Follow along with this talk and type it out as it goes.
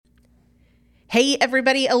Hey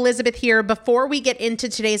everybody, Elizabeth here. Before we get into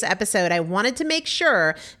today's episode, I wanted to make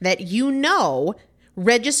sure that you know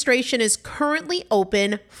registration is currently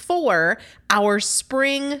open for our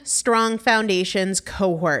Spring Strong Foundations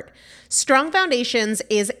cohort. Strong Foundations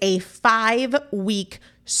is a 5-week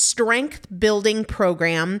strength building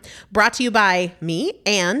program brought to you by me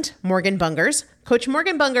and Morgan Bungers. Coach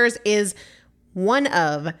Morgan Bungers is one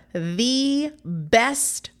of the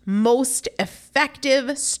best, most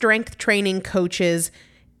effective strength training coaches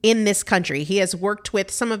in this country. He has worked with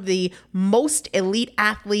some of the most elite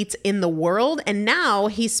athletes in the world, and now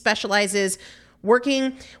he specializes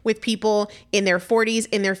working with people in their 40s,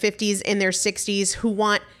 in their 50s, in their 60s who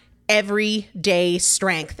want everyday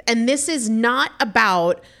strength. And this is not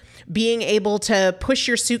about being able to push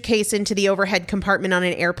your suitcase into the overhead compartment on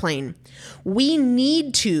an airplane. We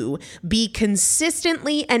need to be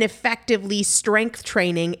consistently and effectively strength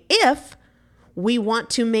training if we want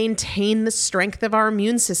to maintain the strength of our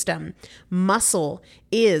immune system. Muscle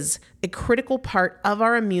is a critical part of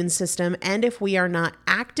our immune system, and if we are not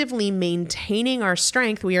actively maintaining our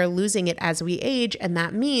strength, we are losing it as we age, and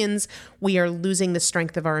that means we are losing the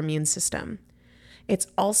strength of our immune system. It's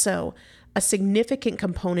also a significant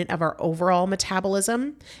component of our overall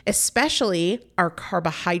metabolism, especially our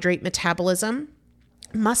carbohydrate metabolism.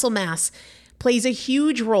 Muscle mass plays a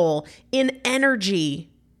huge role in energy,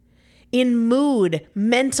 in mood,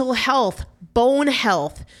 mental health, bone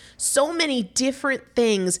health, so many different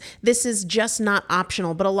things. This is just not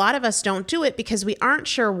optional, but a lot of us don't do it because we aren't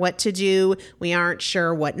sure what to do. We aren't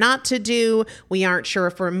sure what not to do. We aren't sure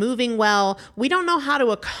if we're moving well. We don't know how to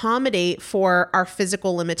accommodate for our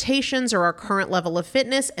physical limitations or our current level of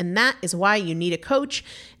fitness. And that is why you need a coach,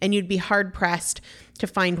 and you'd be hard pressed to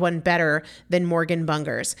find one better than Morgan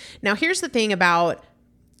Bungers. Now, here's the thing about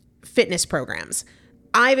fitness programs.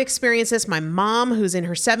 I've experienced this. My mom, who's in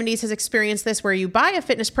her 70s, has experienced this, where you buy a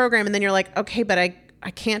fitness program and then you're like, okay, but I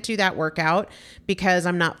can't do that workout because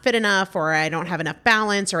I'm not fit enough, or I don't have enough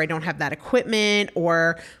balance, or I don't have that equipment,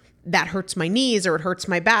 or that hurts my knees, or it hurts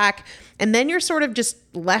my back. And then you're sort of just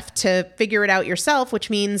left to figure it out yourself, which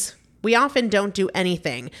means we often don't do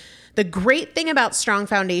anything. The great thing about Strong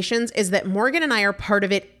Foundations is that Morgan and I are part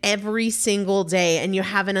of it every single day, and you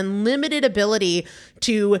have an unlimited ability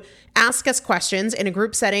to ask us questions in a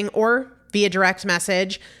group setting or via direct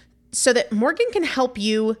message so that Morgan can help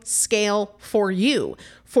you scale for you,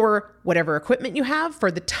 for whatever equipment you have, for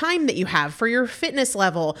the time that you have, for your fitness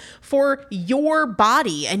level, for your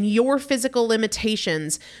body and your physical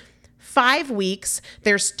limitations. 5 weeks,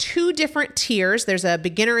 there's 2 different tiers. There's a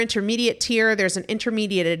beginner intermediate tier. There's an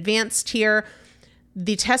intermediate advanced tier.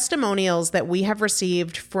 The testimonials that we have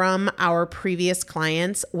received from our previous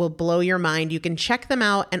clients will blow your mind. You can check them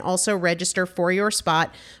out and also register for your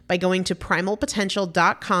spot by going to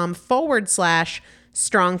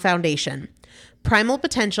primalpotential.com/strong foundation.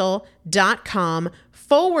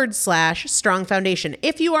 primalpotential.com/strong foundation.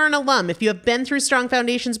 If you are an alum, if you have been through Strong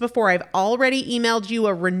Foundations before, I've already emailed you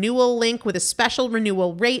a renewal link with a special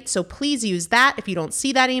renewal rate. So please use that. If you don't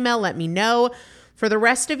see that email, let me know. For the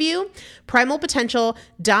rest of you,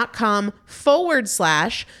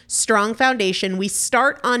 primalpotential.com/strong foundation. We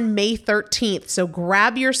start on May 13th. So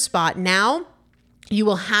grab your spot now. You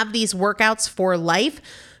will have these workouts for life.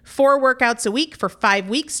 4 workouts a week for 5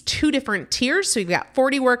 weeks, 2 different tiers. So you've got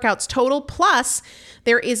 40 workouts total. Plus,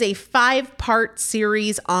 there is a 5-part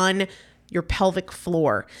series on your pelvic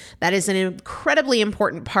floor. That is an incredibly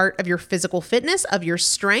important part of your physical fitness, of your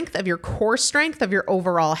strength, of your core strength, of your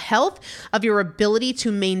overall health, of your ability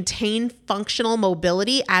to maintain functional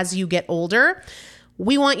mobility as you get older.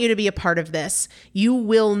 We want you to be a part of this. You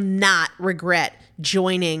will not regret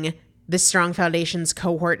joining the Strong Foundations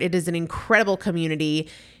cohort. It is an incredible community.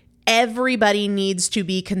 Everybody needs to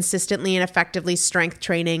be consistently and effectively strength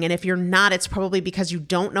training. And if you're not, it's probably because you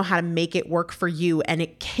don't know how to make it work for you. And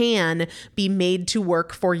it can be made to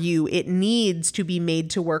work for you. It needs to be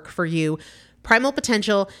made to work for you.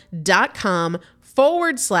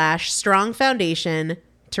 primalpotential.com/strong foundation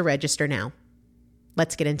to register now.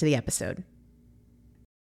 Let's get into the episode.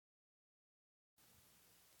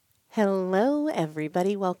 Hello,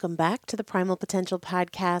 everybody. Welcome back to the Primal Potential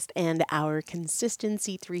Podcast and our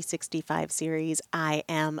Consistency 365 series. I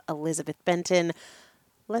am Elizabeth Benton.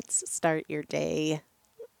 Let's start your day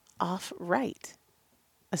off right,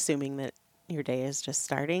 assuming that your day is just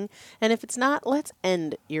starting. And if it's not, let's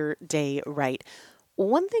end your day right.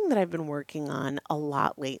 One thing that I've been working on a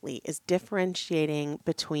lot lately is differentiating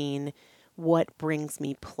between what brings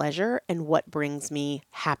me pleasure and what brings me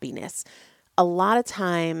happiness. A lot of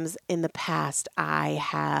times in the past, I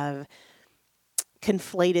have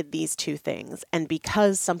conflated these two things. And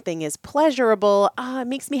because something is pleasurable, it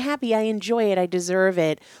makes me happy, I enjoy it, I deserve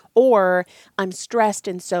it. Or I'm stressed,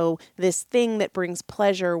 and so this thing that brings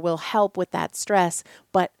pleasure will help with that stress.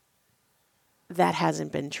 But that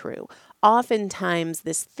hasn't been true. Oftentimes,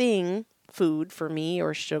 this thing, food for me,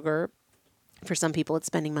 or sugar, for some people it's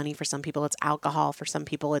spending money, for some people it's alcohol, for some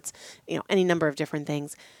people it's, any number of different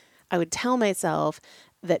things. I would tell myself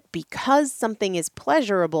that because something is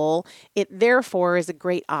pleasurable, it therefore is a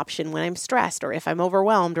great option when I'm stressed, or if I'm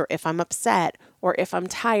overwhelmed, or if I'm upset, or if I'm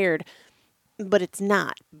tired. But it's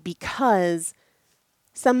not, because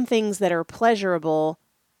some things that are pleasurable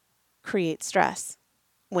create stress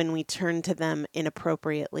when we turn to them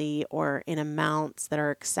inappropriately, or in amounts that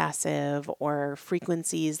are excessive, or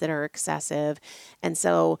frequencies that are excessive. And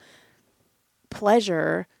so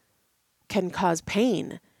pleasure can cause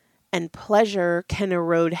pain, and pleasure can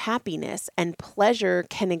erode happiness, and pleasure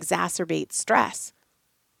can exacerbate stress.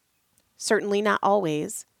 Certainly not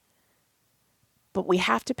always, but we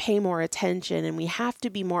have to pay more attention, and we have to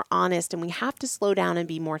be more honest, and we have to slow down and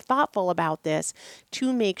be more thoughtful about this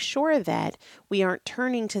to make sure that we aren't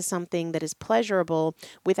turning to something that is pleasurable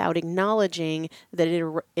without acknowledging that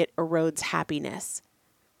it erodes happiness.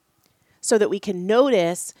 So that we can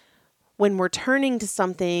notice when we're turning to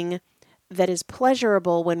something that is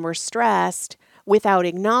pleasurable when we're stressed without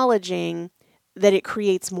acknowledging that it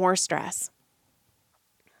creates more stress.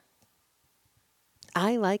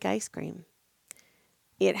 I like ice cream.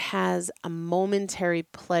 It has a momentary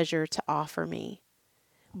pleasure to offer me,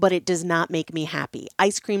 but it does not make me happy.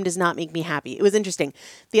 Ice cream does not make me happy. It was interesting.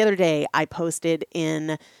 The other day, I posted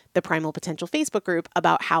in the Primal Potential Facebook group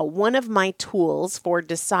about how one of my tools for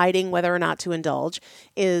deciding whether or not to indulge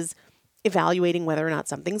is evaluating whether or not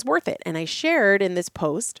something's worth it. And I shared in this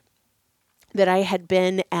post that I had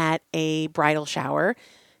been at a bridal shower,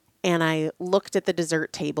 and I looked at the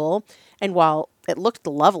dessert table, and while it looked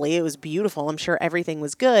lovely, it was beautiful, I'm sure everything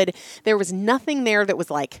was good, there was nothing there that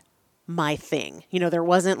was like my thing. There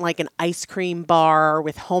wasn't like an ice cream bar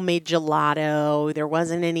with homemade gelato. There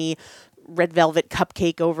wasn't any red velvet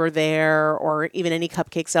cupcake over there, or even any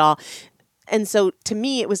cupcakes at all. And so to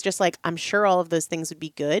me, it was just like, I'm sure all of those things would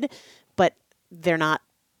be good, but they're not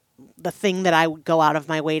the thing that I would go out of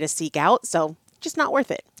my way to seek out. So just not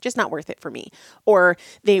worth it. Just not worth it for me. Or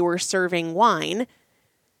they were serving wine,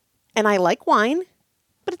 and I like wine,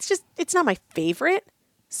 but it's not my favorite.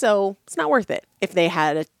 So it's not worth it. If they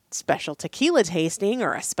had a special tequila tasting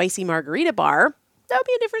or a spicy margarita bar, that would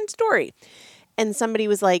be a different story. And somebody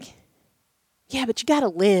was like, yeah, but you got to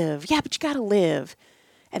live. Yeah, but you got to live.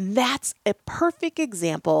 And that's a perfect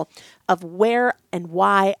example of where and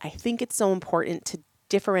why I think it's so important to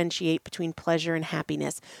differentiate between pleasure and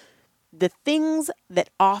happiness. The things that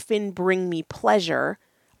often bring me pleasure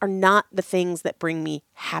are not the things that bring me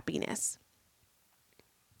happiness.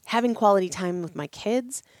 Having quality time with my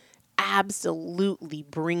kids absolutely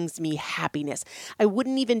brings me happiness. I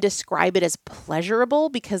wouldn't even describe it as pleasurable,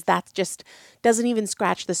 because that just doesn't even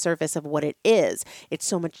scratch the surface of what it is. It's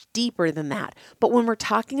so much deeper than that. But when we're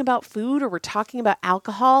talking about food, or we're talking about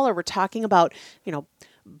alcohol, or we're talking about,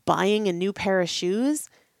 buying a new pair of shoes,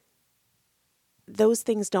 those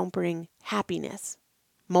things don't bring happiness.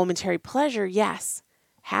 Momentary pleasure, yes.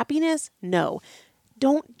 Happiness, no.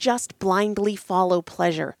 Don't just blindly follow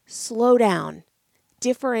pleasure. Slow down.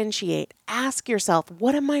 Differentiate. Ask yourself,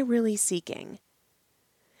 what am I really seeking?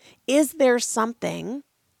 Is there something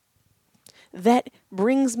that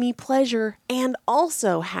brings me pleasure and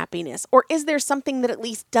also happiness? Or is there something that at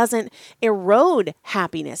least doesn't erode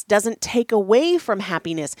happiness, doesn't take away from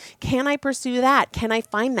happiness? Can I pursue that? Can I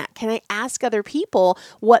find that? Can I ask other people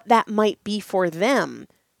what that might be for them?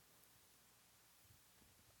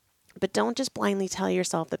 But don't just blindly tell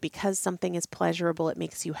yourself that because something is pleasurable, it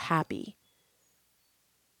makes you happy.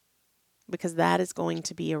 Because that is going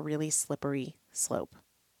to be a really slippery slope.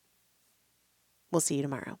 We'll see you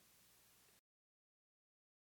tomorrow.